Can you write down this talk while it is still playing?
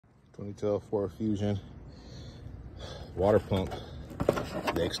2012 Ford Fusion water pump,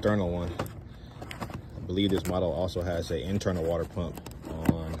 the external one. I believe this model also has an internal water pump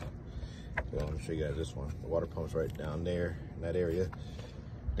on. Well, let me show you guys this one. The water pump's right down there in that area.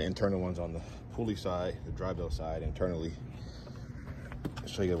 The internal one's on the pulley side, the dry belt side internally. I'll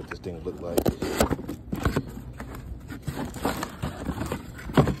show you what this thing looked like.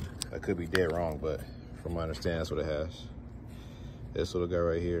 I could be dead wrong, but from my understanding, that's what it has. This little guy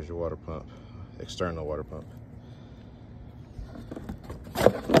right here is your water pump, external water pump.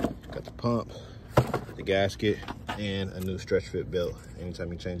 Got the pump, the gasket, and a new stretch fit belt.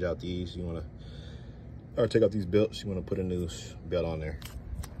 Anytime you change out these, you wanna, or take out these belts, you wanna put a new belt on there.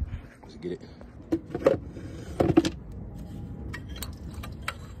 Let's get it.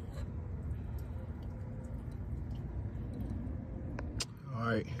 All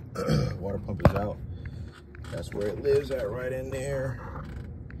right, water pump is out. That's where it lives at, right in there.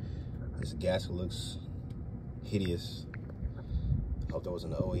 This gasket looks hideous. I hope that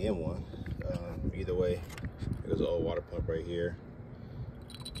wasn't an OEM one. Either way, there's an old water pump right here.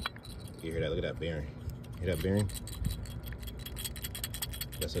 You hear that? Look at that bearing. Hear that bearing?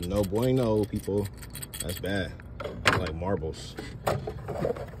 That's a no bueno, people. That's bad. Like marbles.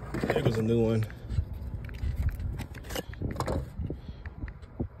 There goes a new one.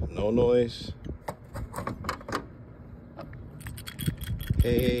 No noise.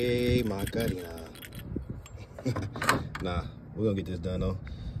 Hey, Macarena. Nah, we're gonna get this done though.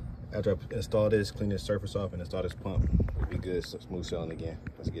 After I install this, clean this surface off, and install this pump, we'll be good, smooth sailing again.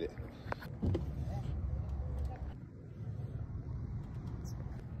 Let's get it.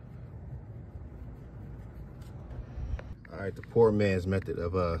 All right, the poor man's method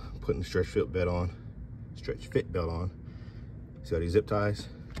of putting the stretch fit belt on. See all these zip ties?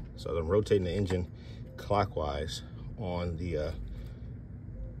 So I'm rotating the engine clockwise on the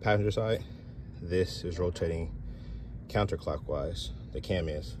passenger side. This is rotating counterclockwise, the cam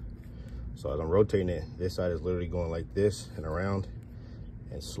is. So as I'm rotating it, this side is literally going like this and around,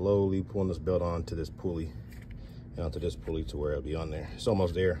 and slowly pulling this belt onto this pulley and onto this pulley to where it'll be on there. It's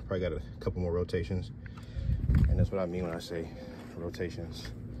almost there. Probably got a couple more rotations. And that's what I mean when I say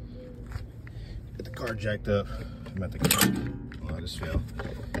rotations. Get the car jacked up. I'm at the car. Oh, I just fell.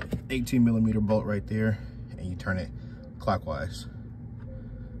 18mm bolt right there, and you turn it clockwise.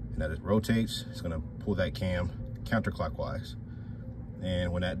 And as it rotates, it's gonna pull that cam counterclockwise.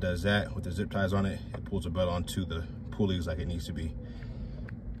 And when that does that, with the zip ties on it, it pulls the belt onto the pulleys like it needs to be.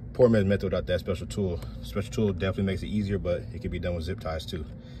 Poor man's method without that special tool. Special tool definitely makes it easier, but it can be done with zip ties too.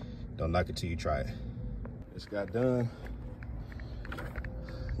 Don't knock it till you try it. This got done.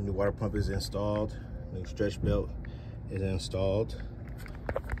 New water pump is installed. New stretch belt is installed.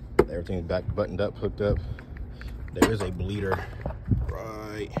 Everything's back buttoned up, hooked up. There is a bleeder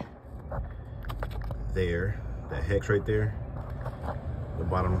right there. That hex right there, the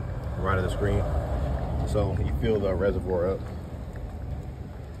bottom right of the screen. So you fill the reservoir up.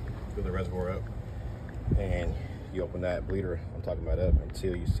 And you open that bleeder I'm talking about up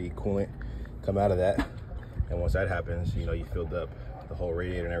until you see coolant come out of that. And once that happens, you know you filled up the whole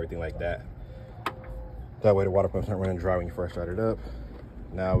radiator and everything like that. That way the water pump's not running dry when you first start it up.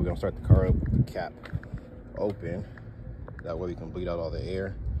 Now we're gonna start the car up with the cap open. That way we can bleed out all the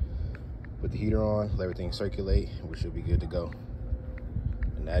air. Put the heater on, let everything circulate, and we should be good to go.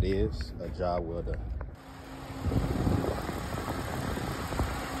 And that is a job well done.